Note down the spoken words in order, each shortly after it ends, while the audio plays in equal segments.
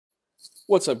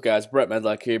What's up, guys? Brett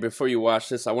Medlock here. Before you watch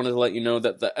this, I wanted to let you know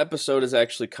that the episode is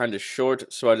actually kind of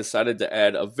short, so I decided to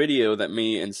add a video that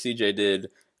me and CJ did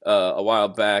a while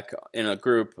back in a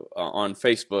group on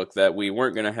Facebook that we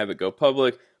weren't going to have it go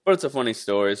public, but it's a funny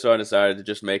story, so I decided to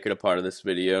just make it a part of this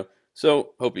video.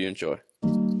 So, hope you enjoy.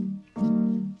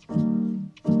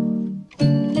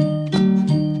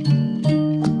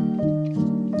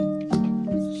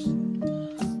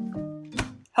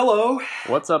 Hello.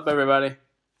 What's up, everybody?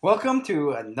 Welcome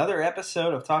to another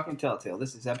episode of Talking Telltale.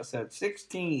 This is episode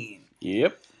 16.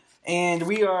 Yep. And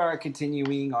we are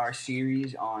continuing our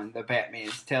series on the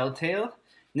Batman's Telltale.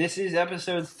 This is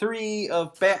episode 3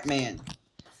 of Batman.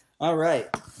 Alright.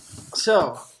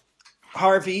 So,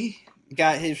 Harvey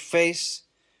got his face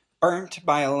burnt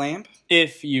by a lamp.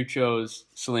 If you chose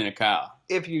Selena Kyle.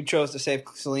 If you chose to save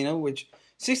Selena, which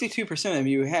 62% of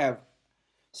you have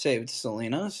saved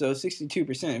Selena, so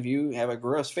 62% of you have a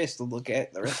gross face to look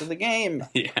at the rest of the game.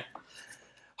 Yeah.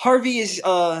 Harvey is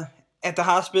at the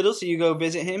hospital, so you go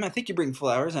visit him. I think you bring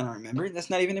flowers. I don't remember. That's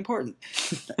not even important.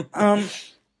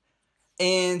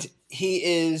 And he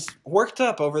is worked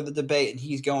up over the debate, and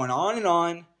he's going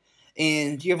on,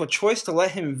 and you have a choice to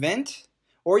let him vent,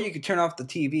 or you could turn off the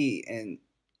TV and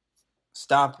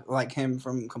stop him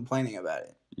from complaining about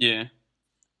it. Yeah.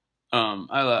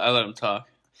 I let him talk.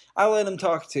 I let him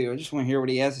talk too. I just want to hear what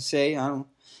he has to say. I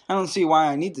don't see why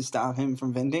I need to stop him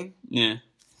from venting. Yeah,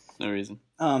 no reason.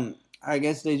 I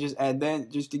guess they just add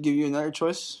that just to give you another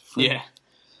choice. Yeah.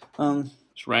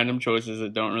 Just random choices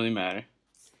that don't really matter.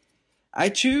 I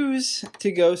choose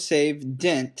to go save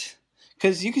Dent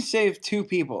because you can save 2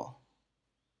 people.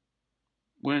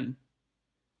 When?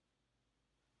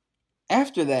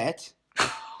 After that.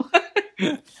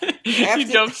 You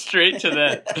jumped straight to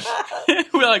that.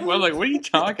 We're like, what are you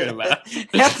talking about?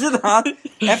 After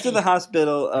the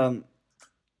hospital.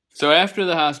 So after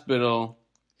the hospital,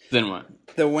 then what?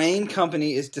 The Wayne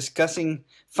Company is discussing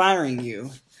firing you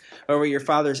over your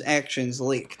father's actions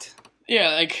leaked.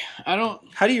 Yeah, I don't.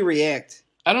 How do you react?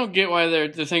 I don't get why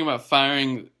they're thinking about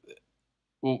firing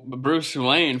Bruce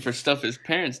Wayne for stuff his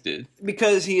parents did.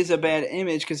 Because he is a bad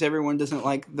image. Because everyone doesn't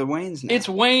like the Waynes now. It's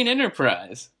Wayne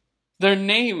Enterprise. Their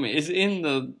name is in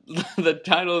the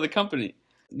title of the company.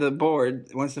 The board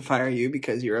wants to fire you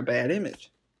because you're a bad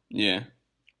image. Yeah.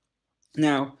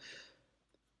 Now,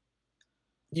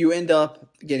 you end up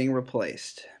getting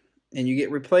replaced. And you get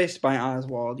replaced by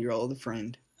Oswald, your old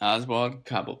friend. Oswald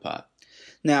Cobblepot.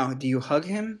 Now, do you hug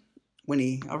him when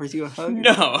he offers you a hug?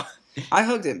 No. I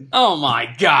hugged him. Oh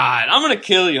my god. I'm going to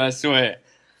kill you, I swear.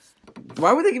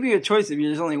 Why would they give you a choice if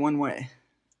there's only one way?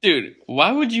 Dude,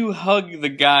 why would you hug the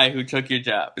guy who took your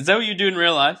job? Is that what you do in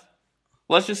real life?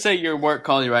 Let's just say your work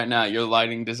called you right now. Your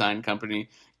lighting design company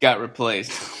got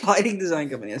replaced. Lighting design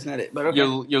company, that's not it. But okay.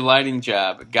 Your lighting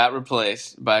job got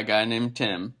replaced by a guy named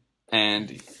Tim,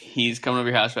 and he's coming over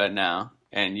your house right now,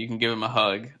 and you can give him a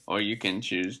hug, or you can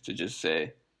choose to just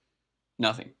say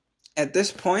nothing. At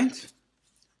this point,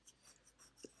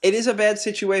 it is a bad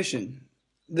situation.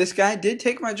 This guy did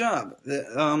take my job.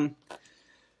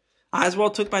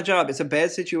 Oswald took my job. It's a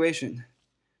bad situation.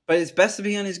 But it's best to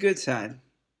be on his good side.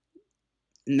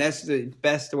 And that's the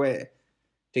best way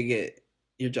to get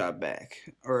your job back.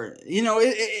 Or,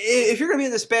 if you're going to be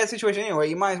in this bad situation anyway,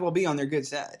 you might as well be on their good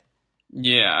side.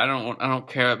 Yeah, I don't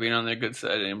care about being on their good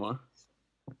side anymore.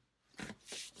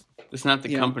 It's not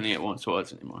the company it once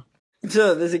was anymore.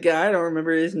 So, there's a guy, I don't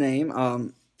remember his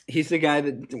name. He's the guy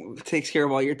that takes care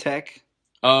of all your tech.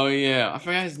 Oh, yeah. I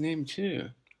forgot his name, too.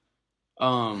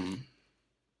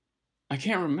 I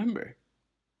can't remember.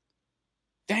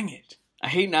 Dang it! I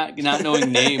hate not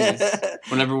knowing names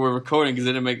whenever we're recording because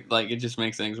it just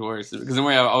makes things worse. Because then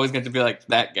I always get to be like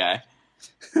that guy.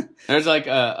 There's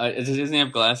does he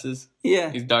have glasses?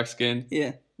 Yeah, he's dark skinned.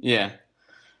 Yeah,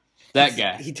 that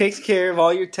guy. He takes care of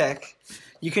all your tech.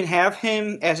 You can have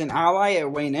him as an ally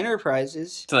at Wayne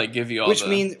Enterprises to give you all which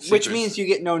means you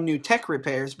get no new tech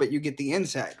repairs, but you get the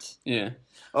insights. Yeah.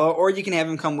 Or you can have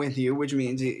him come with you, which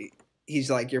means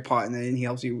he's like your partner and he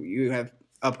helps you. You have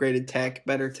upgraded tech,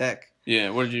 better tech. Yeah,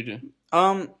 what did you do?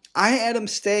 I had him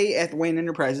stay at Wayne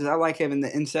Enterprises. I like having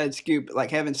the inside scoop,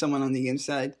 like having someone on the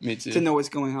inside. Me too. To know what's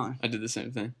going on. I did the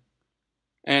same thing.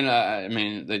 And,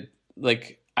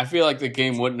 I feel like the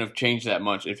game wouldn't have changed that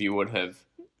much if you would have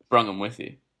brought him with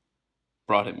you.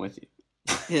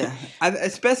 Yeah,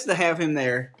 it's best to have him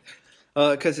there.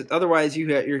 Because otherwise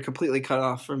you're completely cut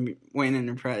off from Wayne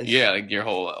Enterprise. Yeah, your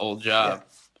whole old job.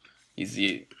 Yeah. He's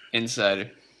the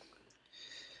insider.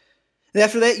 And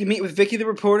after that, you meet with Vicky the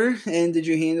reporter, and did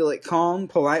you handle it calm,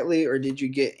 politely, or did you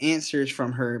get answers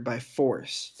from her by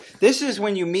force? This is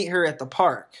when you meet her at the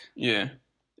park. Yeah.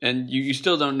 And you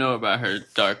still don't know about her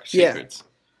dark Yeah. secrets.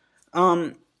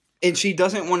 And she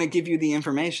doesn't want to give you the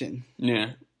information.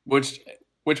 Yeah. Which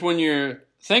when you're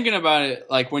thinking about it,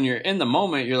 like when you're in the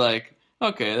moment, you're like,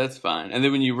 okay, that's fine. And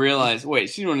then when you realize, wait,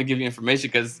 she didn't want to give you information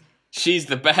because she's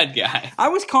the bad guy. I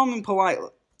was calm and polite,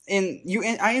 and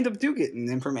I end up getting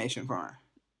information from her.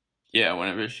 Yeah,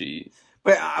 whenever she...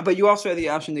 But you also had the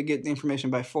option to get the information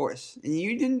by force, and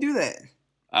you didn't do that.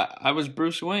 I was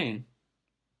Bruce Wayne.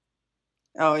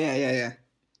 Oh, yeah.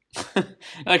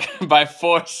 Like, by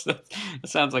force, that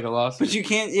sounds like a lawsuit. But you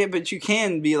can't, but you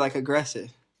can be, like,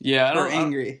 aggressive. Yeah, or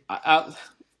angry.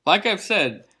 Like I've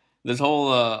said, this whole,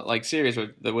 like, series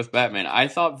with Batman, I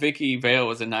thought Vicky Vale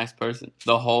was a nice person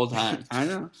the whole time. I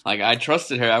know. Like, I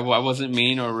trusted her. I wasn't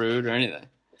mean or rude or anything.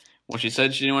 When she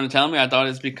said she didn't want to tell me, I thought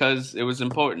it's because it was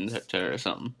important to her or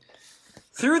something.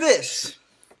 Through this,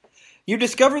 you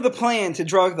discover the plan to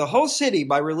drug the whole city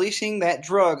by releasing that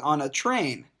drug on a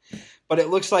train. But it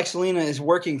looks like Selina is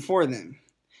working for them.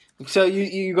 So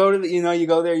you go to you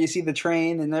go there, you see the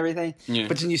train and everything. Yeah.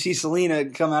 But then you see Selina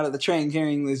come out of the train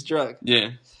carrying this drug. Yeah.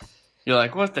 You're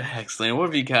like, what the heck, Selina? What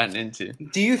have you gotten into?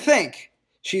 Do you think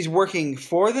she's working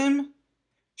for them?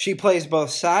 She plays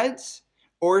both sides?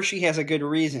 Or she has a good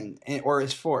reason, or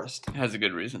is forced. Has a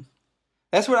good reason.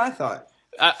 That's what I thought.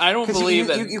 I don't believe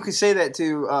that. You could say that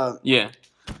to. Yeah.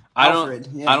 Alfred.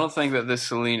 I don't think that this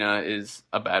Selina is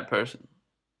a bad person.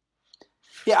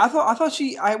 Yeah, I thought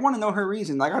she. I want to know her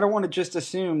reason. Like, I don't want to just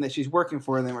assume that she's working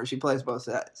for them or she plays both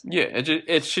sides.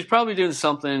 Yeah, she's probably doing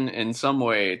something in some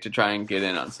way to try and get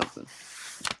in on something.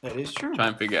 That is true. Try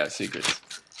and figure out secrets.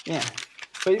 Yeah,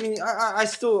 but I mean, I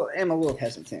still am a little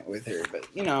hesitant with her, but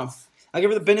I give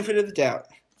her the benefit of the doubt.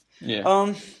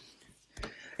 Yeah.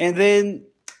 And then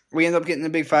we end up getting a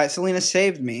big fight. Selina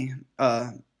saved me.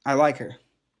 I like her.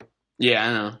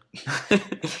 Yeah,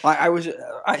 I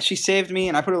know. She saved me,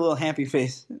 and I put a little happy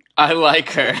face. I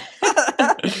like her.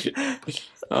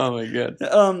 Oh my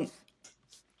god.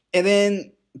 And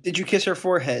then did you kiss her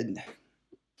forehead?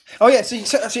 Oh yeah, so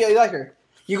you like her.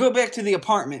 You go back to the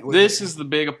apartment. This is the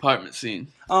big apartment scene.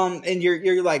 And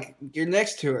you're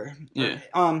next to her.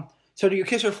 Yeah. So do you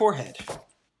kiss her forehead?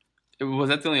 Was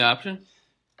that the only option?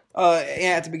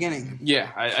 Yeah, at the beginning. Yeah,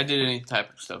 I did any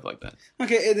type of stuff like that.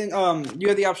 Okay, and then you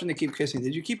had the option to keep kissing.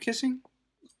 Did you keep kissing?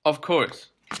 Of course.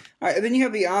 All right, and then you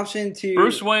have the option to...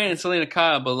 Bruce Wayne and Selina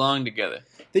Kyle belong together.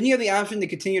 Then you have the option to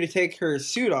continue to take her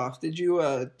suit off. Did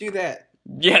you do that?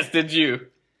 Yes, did you?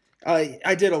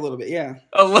 I did a little bit, yeah.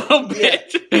 A little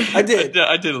bit? Yeah, I did.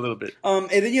 I did a little bit. And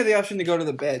then you have the option to go to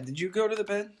the bed. Did you go to the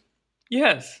bed?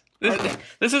 Yes.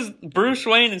 This is Bruce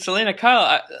Wayne and Selina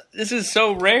Kyle. This is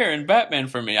so rare in Batman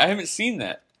for me. I haven't seen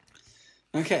that.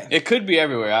 Okay. It could be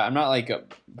everywhere. I'm not like a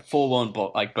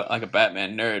full-blown like a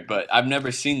Batman nerd, but I've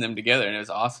never seen them together, and it was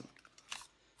awesome.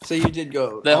 So you did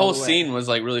go. The whole scene was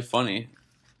like really funny.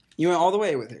 You went all the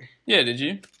way with her. Yeah, did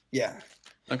you? Yeah.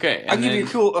 Okay. I'll give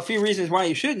you a few reasons why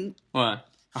you shouldn't. What?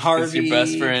 Harvey. It's your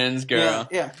best friend's girl.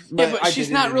 Yeah. But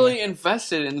she's not really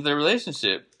invested in the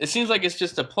relationship. It seems like it's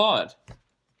just a plot.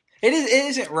 It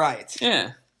isn't right.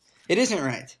 Yeah. It isn't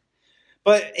right.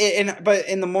 But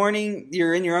in the morning,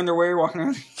 you're in your underwear walking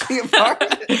around the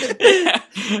apartment.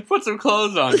 Yeah. Put some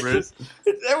clothes on, Bruce.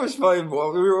 That was funny. I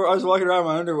was walking around in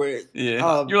my underwear.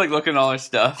 Yeah. You're like looking at all her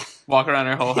stuff, walking around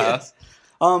her whole house.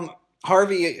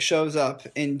 Harvey shows up,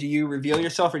 and do you reveal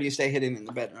yourself or do you stay hidden in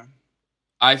the bedroom?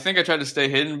 I think I tried to stay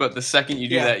hidden, but the second you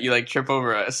do that, you like trip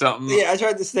over something. Yeah, I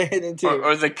tried to stay hidden too.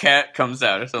 Or the cat comes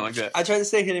out or something like that. I tried to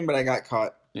stay hidden, but I got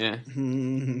caught. Yeah.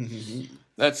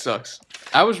 That sucks.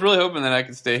 I was really hoping that I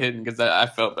could stay hidden because I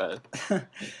felt bad.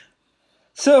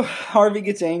 So Harvey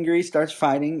gets angry, starts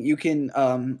fighting. You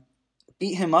can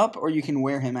beat him up or you can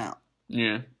wear him out.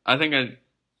 Yeah, I think I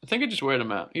just wear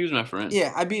him out. He was my friend.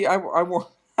 Yeah,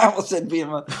 I almost said beat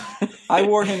him up. I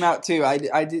wore him out too. I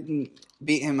didn't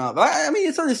beat him up. I mean,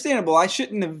 it's understandable. I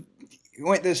shouldn't have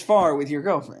went this far with your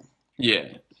girlfriend.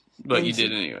 Yeah, but you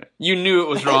did anyway. You knew it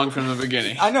was wrong from the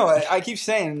beginning. I know. I keep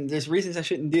saying there's reasons I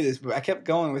shouldn't do this, but I kept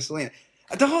going with Selina.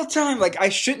 The whole time, like, I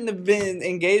shouldn't have been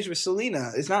engaged with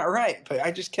Selina. It's not right, but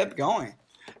I just kept going.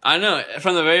 I know.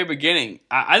 From the very beginning.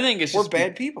 I think it's just... We're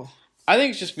bad people. I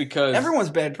think it's just because... Everyone's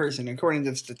a bad person, according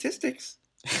to the statistics.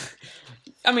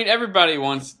 I mean, everybody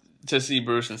wants to see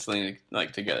Bruce and Selina,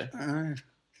 like, together.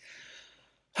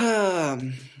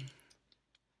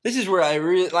 This is where I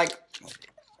really, like...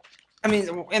 I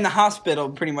mean, in the hospital,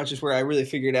 pretty much is where I really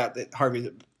figured out that Harvey's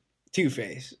a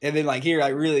Two-Face. And then, like, here I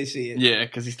really see it. Yeah,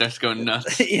 because he starts going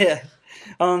nuts. Yeah.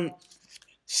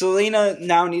 Selina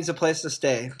now needs a place to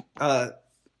stay.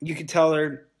 You can tell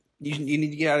her you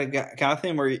need to get out of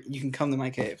Gotham or you can come to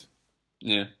my cave.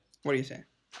 Yeah. What do you say?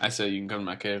 I said you can come to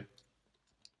my cave.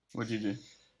 What'd you do?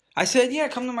 I said, yeah,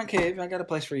 come to my cave. I got a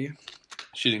place for you.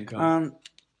 She didn't come.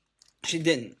 She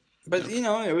didn't. But, you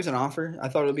know, it was an offer. I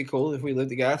thought it would be cool if we lived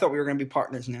together. I thought we were going to be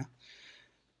partners now.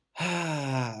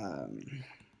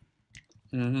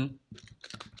 Mm-hmm.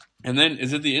 And then,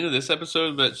 is it the end of this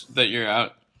episode that you're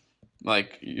out,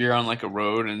 like, you're on, like, a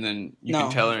road, and then you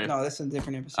can tell her? No, that's a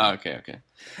different episode. Oh, okay.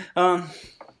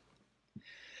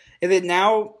 And then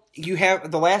now you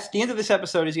have, the end of this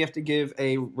episode is you have to give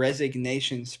a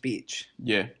resignation speech.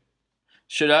 Yeah.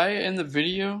 Should I end the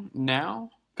video now?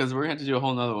 Because we're going to have to do a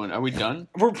whole nother one. Are we done?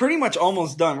 We're pretty much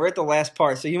almost done. We're at the last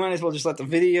part, so you might as well just let the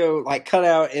video, like, cut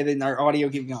out, and then our audio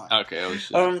keep going. Okay, oh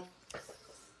shit.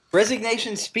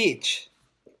 Resignation speech.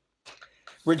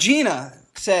 Regina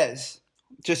says,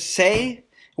 just say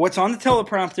what's on the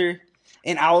teleprompter,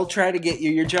 and I will try to get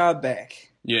you your job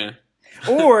back. Yeah.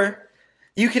 Or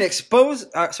you can expose...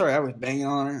 sorry, I was banging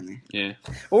on her. Yeah.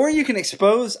 Or you can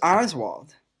expose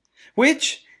Oswald,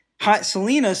 which Hot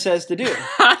Selena says to do.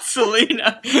 Hot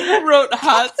Selena? Who wrote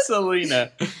Hot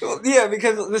Selena? Well, yeah,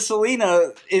 because the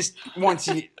Selena wants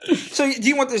you... So do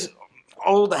you want this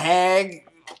old hag,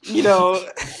 you know...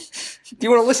 Do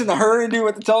you want to listen to her and do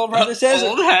what the teleprompter says?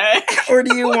 Old hag? Or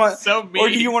do you want so mean. Or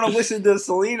do you want to listen to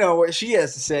Selena what she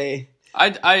has to say?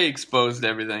 I exposed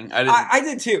everything. I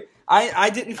did too. I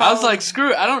didn't follow. I was like,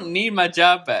 screw it. I don't need my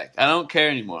job back. I don't care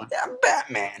anymore. Yeah, I'm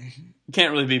Batman. You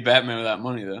can't really be Batman without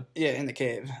money though. Yeah, in the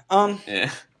cave.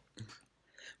 Yeah.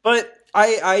 But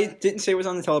I didn't say it was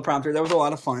on the teleprompter. That was a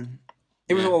lot of fun.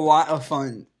 It was a lot of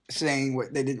fun saying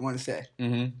what they didn't want to say.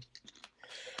 Mm-hmm.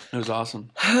 It was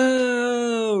awesome.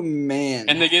 Oh man!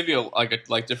 And they gave you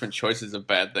like different choices of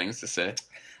bad things to say.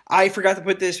 I forgot to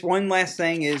put this. One last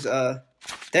thing is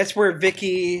that's where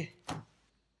Vicky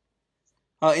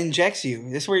injects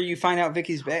you. This is where you find out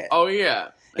Vicky's bad. Oh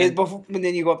yeah. And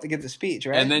then you go up to give the speech,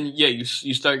 right? And then you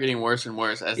start getting worse and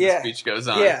worse as the speech goes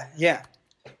on. Yeah.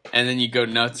 And then you go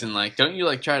nuts and don't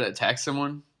you try to attack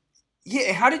someone?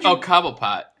 Yeah. How did you? Oh,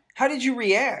 Cobblepot. How did you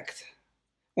react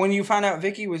when you found out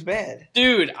Vicky was bad?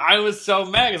 Dude, I was so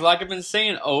mad because like I've been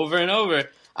saying over and over,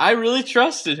 I really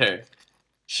trusted her.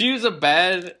 She was the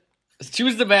bad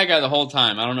guy the whole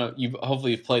time. I don't know.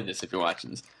 Hopefully you've played this if you're watching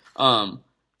this.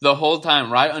 The whole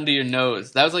time, right under your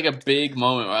nose. That was like a big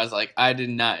moment where I was like, I did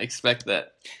not expect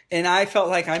that. And I felt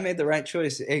like I made the right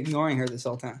choice, ignoring her this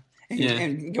whole time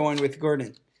and going with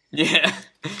Gordon. Yeah,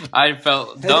 I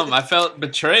felt dumb. I felt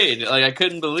betrayed. Like I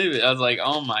couldn't believe it. I was like,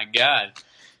 oh my god.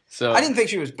 So I didn't think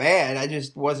she was bad. I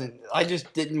just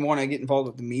didn't want to get involved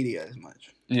with the media as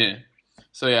much. Yeah.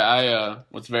 So yeah, I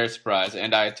was very surprised,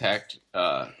 and I attacked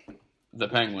the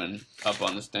penguin up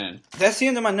on the stand. That's the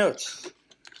end of my notes.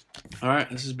 All right,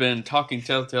 this has been Talking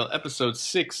Telltale, episode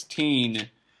 16.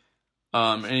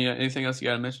 Anything else you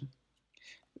got to mention?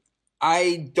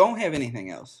 I don't have anything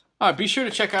else. All right, be sure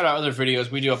to check out our other videos.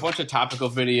 We do a bunch of topical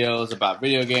videos about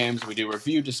video games. We do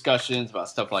review discussions about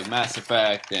stuff like Mass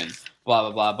Effect and blah,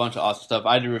 blah, blah, a bunch of awesome stuff.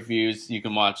 I do reviews. You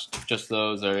can watch just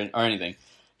those or anything.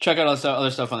 Check out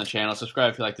other stuff on the channel.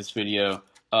 Subscribe if you like this video.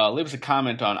 Leave us a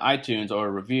comment on iTunes or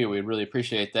a review. We'd really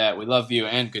appreciate that. We love you,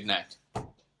 and good night.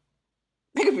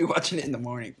 They could be watching it in the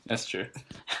morning. That's true.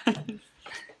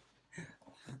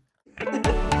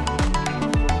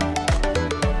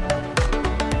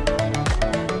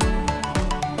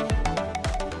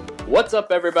 What's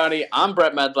up, everybody? I'm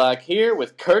Brett Medlock here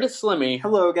with Curtis Slimmy.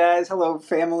 Hello, guys. Hello,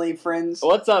 family, friends.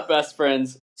 What's up, best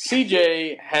friends?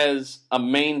 CJ has a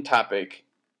main topic,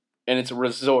 and it's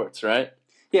resorts, right?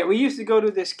 Yeah, we used to go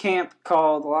to this camp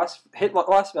called Lost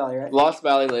Valley, right? Lost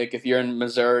Valley Lake. If you're in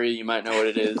Missouri, you might know what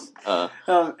it is.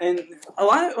 And a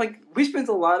lot of we spent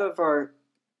a lot of our,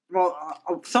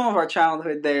 some of our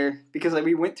childhood there because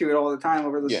we went to it all the time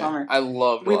over the summer. I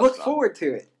loved. We looked forward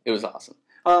to it. It was awesome.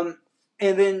 And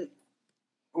then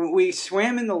we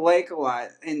swam in the lake a lot,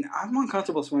 and I'm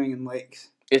uncomfortable swimming in lakes.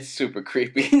 It's super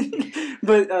creepy.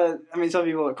 But some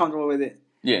people are comfortable with it.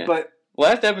 Yeah. But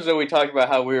last episode we talked about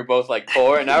how we were both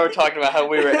poor, and now we're talking about how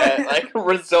we were at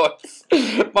resorts.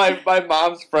 My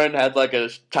mom's friend had a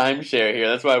timeshare here.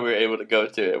 That's why we were able to go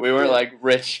to it. We weren't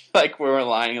rich, we weren't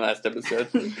lying last episode.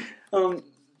 And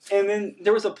then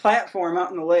there was a platform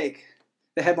out in the lake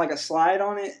that had a slide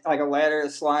on it, a ladder, a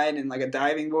slide, and a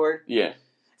diving board. Yeah.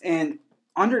 And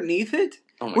underneath it,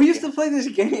 we used to play this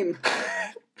game.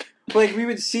 We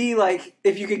would see,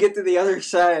 if you could get to the other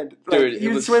side. Dude,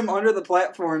 you would swim under the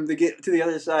platform to get to the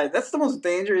other side. That's the most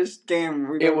dangerous game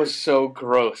we've ever. It was so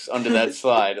gross under that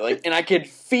slide. And I could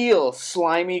feel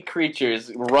slimy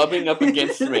creatures rubbing up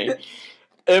against me.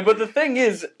 But the thing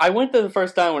is, I went there the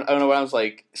first time when I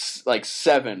was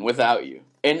 7 without you.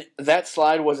 And that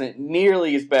slide wasn't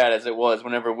nearly as bad as it was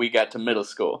whenever we got to middle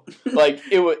school. Like,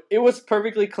 it was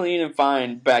perfectly clean and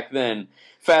fine back then.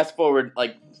 Fast forward,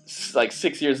 like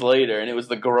 6 years later, and it was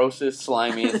the grossest,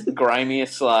 slimiest,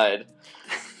 grimiest slide.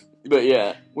 But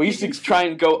yeah, we used to try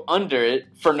and go under it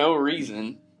for no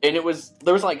reason. And there was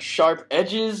like sharp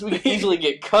edges. We could easily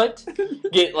get cut,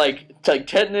 get like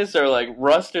tetanus or like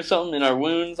rust or something in our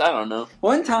wounds. I don't know.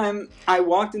 One time I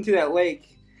walked into that lake.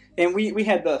 And we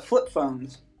had the flip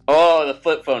phones. Oh, the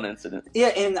flip phone incident. Yeah,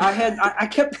 and I had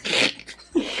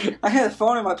a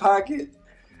phone in my pocket,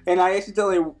 and I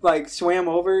accidentally like swam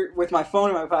over with my phone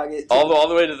in my pocket. All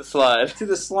the way to the slide. To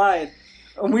the slide.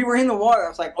 And we were in the water. I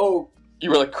was like, oh. You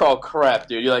were like, oh crap,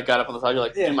 dude. You like got up on the side. You're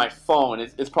like, dude, my phone,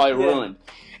 it's probably ruined.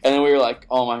 And then we were like,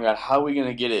 oh my god, how are we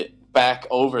gonna get it back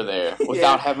over there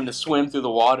without having to swim through the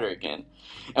water again?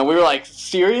 And we were like,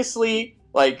 seriously,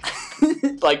 like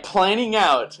planning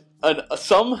out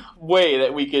some way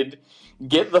that we could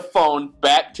get the phone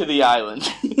back to the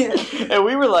island. And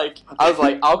we were like, I was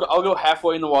like, I'll go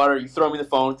halfway in the water, you throw me the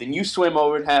phone, then you swim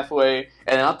over it halfway,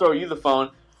 and then I'll throw you the phone.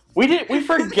 We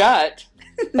forgot.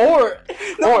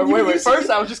 Wait,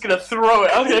 first I was just gonna throw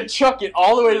it. I was gonna chuck it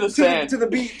all the way to the sand. To the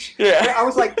beach. Yeah. I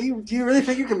was like, do you really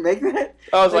think you can make that?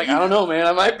 I was like, I don't know, man.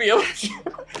 I might be able to.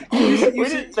 We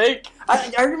didn't think.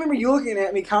 I remember you looking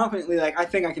at me confidently like, I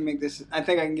think I can make this. I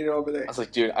think I can get it over there. I was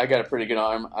like, dude, I got a pretty good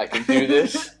arm. I can do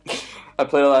this. I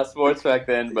played a lot of sports back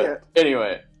then. But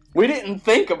anyway, we didn't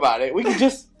think about it. We could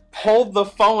just hold the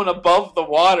phone above the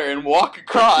water and walk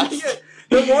across. Yeah.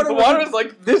 The water was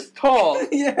like this tall.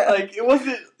 Yeah, like it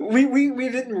wasn't. We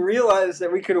didn't realize that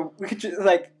we could just,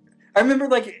 like. I remember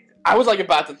like I was like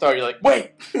about to throw. You're like,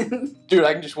 wait, dude,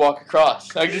 I can just walk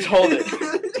across. I can just hold it.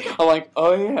 I'm like,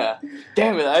 oh yeah,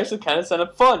 damn it! I actually kind of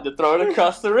sounded fun to throw it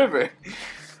across the river.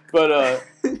 But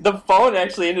the phone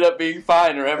actually ended up being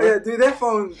fine. Remember? Yeah, dude, that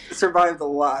phone survived a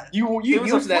lot. You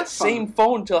used that same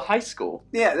phone till high school.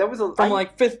 Yeah, that was from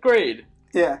like 5th grade.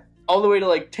 Yeah. All the way to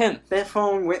like 10th. That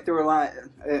phone went through a lot.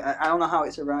 I don't know how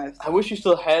it survived. I wish you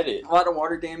still had it. A lot of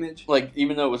water damage. Like,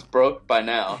 even though it was broke by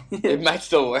now, it might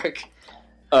still work.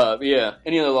 Yeah.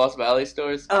 Any other Lost Valley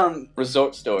stories?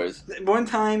 Resort stories. One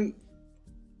time,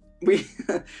 we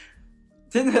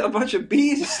did a bunch of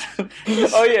bees.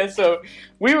 Oh yeah, so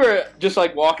we were just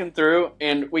like walking through,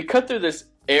 and we cut through this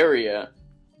area,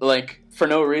 like for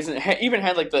no reason. It even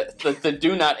had like the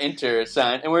do not enter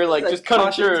sign, and we were like just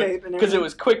cutting through because it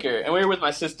was quicker. And we were with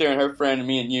my sister and her friend and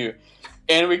me and you,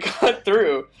 and we cut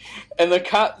through, and the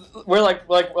cop, we're like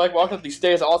walking up these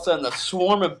stairs. All of a sudden, the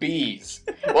swarm of bees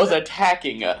was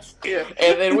attacking us. Yeah.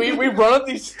 And then we run up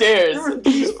these stairs. There were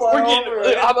bees flying over.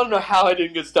 I don't know how I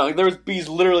didn't get stung. There was bees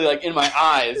literally like in my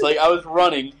eyes. Like I was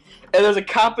running. And there's a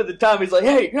cop at the time. He's like,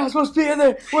 "Hey, you're not supposed to be in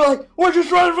there." We're like, "We're just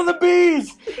running from the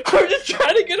bees. We're just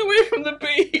trying to get away from the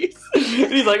bees."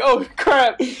 And he's like, "Oh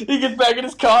crap!" He gets back in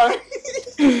his car.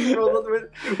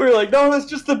 We're like, "No, it's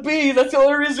just the bees. That's the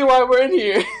only reason why we're in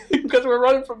here because we're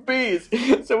running from bees."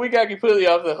 So we got completely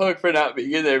off the hook for not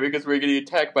being in there because we were getting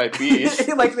attacked by bees.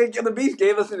 Like the bees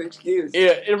gave us an excuse.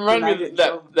 Yeah, it reminded me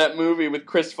of that movie with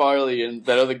Chris Farley and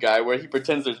that other guy where he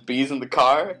pretends there's bees in the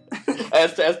car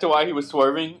as to why he was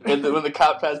swerving. And when the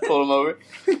cop passed, pulled him over.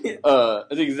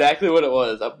 That's exactly what it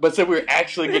was. But so we were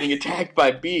actually getting attacked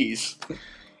by bees.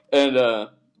 And,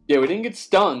 yeah, we didn't get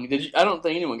stung. I don't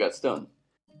think anyone got stung.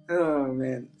 Oh,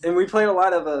 man. And we played a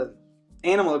lot of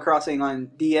Animal Crossing on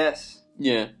DS.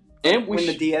 Yeah. And when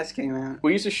the DS came out.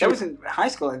 We used to shoot. That was in high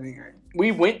school, I think, right?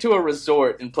 We went to a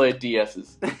resort and played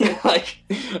DSs. Like,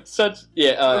 such,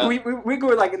 yeah. We go,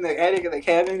 like, in the attic of the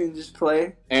cabin and just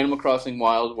play. Animal Crossing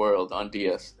Wild World on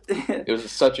DS. It was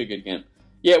such a good game.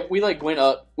 Yeah, we, like,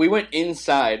 we went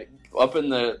inside, up in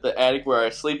the attic where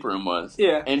our sleep room was.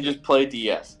 Yeah. And just played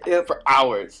DS. Yep. For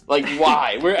hours. Like,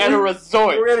 why? We're at a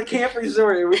resort. We're at a camp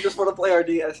resort and we just want to play our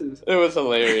DSs. It was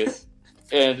hilarious.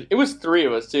 And it was 3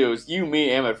 of us, too. It was you,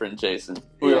 me, and my friend Jason.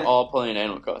 We were all playing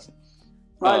Animal Crossing.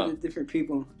 A lot of different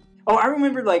people. Oh, I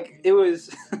remember, like, it was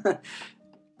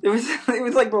it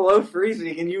was like below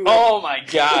freezing, and you. Oh my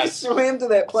god! You swam to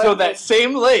that place. So that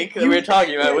same lake that we were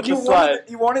talking about with the slide.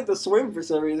 You wanted to swim for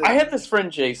some reason. I had this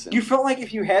friend Jason. You felt like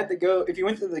if you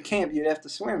went to the camp, you'd have to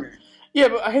swim. Yeah,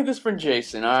 but I had this friend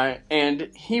Jason, and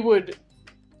he would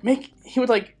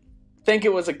like think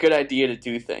it was a good idea to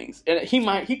do things, and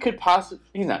he could possibly.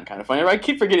 He's not kind of funny. Right? I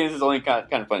keep forgetting this is only kind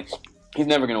of funny. He's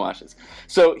never going to watch this.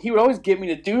 So he would always get me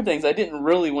to do things I didn't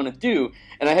really want to do.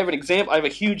 And I have an example. I have a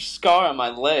huge scar on my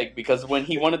leg because when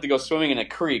he wanted to go swimming in a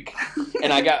creek,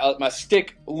 and I got my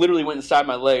stick literally went inside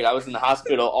my leg. I was in the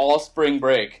hospital all spring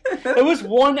break. It was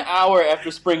 1 hour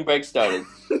after spring break started.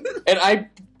 And I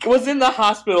was in the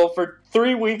hospital for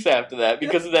 3 weeks after that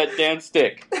because of that damn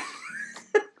stick.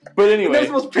 But anyway, that's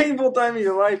the most painful time of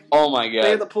your life. Oh my god!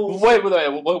 They had the pool. Wait,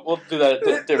 we'll do that at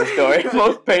a different story.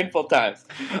 Most painful times.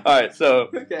 All right, so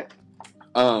Okay.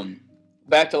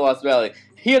 Back to Lost Valley.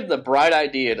 He had the bright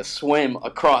idea to swim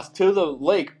across to the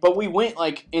lake, but we went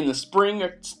like in the spring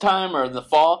time or the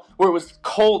fall where it was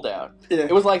cold out. Yeah.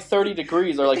 It was like 30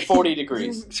 degrees or like 40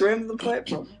 degrees. You swam to the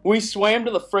platform. We swam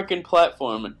to the frickin'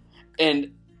 platform,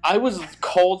 and I was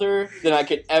colder than I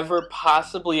could ever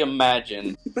possibly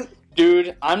imagine.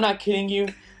 Dude, I'm not kidding you.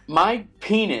 My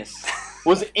penis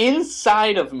was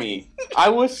inside of me. I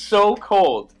was so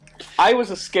cold. I was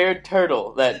a scared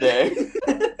turtle that day.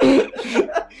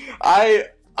 And I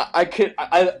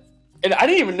didn't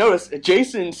even notice.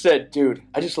 Jason said, "Dude,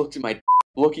 I just looked at my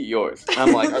look at yours." And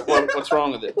I'm like, "What's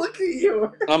wrong with it?" Look at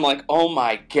yours. I'm like, "Oh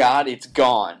my god, it's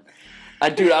gone."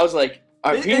 Dude, I was like,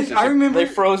 our penises, I remember, they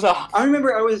froze off. I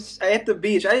remember I was at the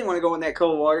beach. I didn't want to go in that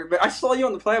cold water, but I saw you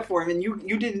on the platform, and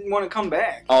you didn't want to come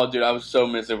back. Oh, dude, I was so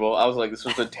miserable. I was like, this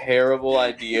was a terrible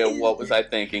idea. What was I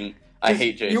thinking? I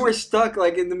hate Jason. You were stuck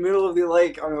like in the middle of the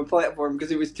lake on a platform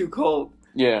because it was too cold.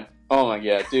 Yeah. Oh my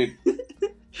god, dude.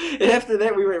 And after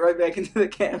that, we went right back into the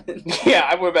cabin. Yeah,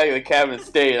 I went back to the cabin and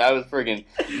stayed. I was freaking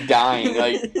dying.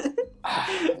 Like,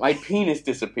 my penis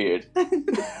disappeared.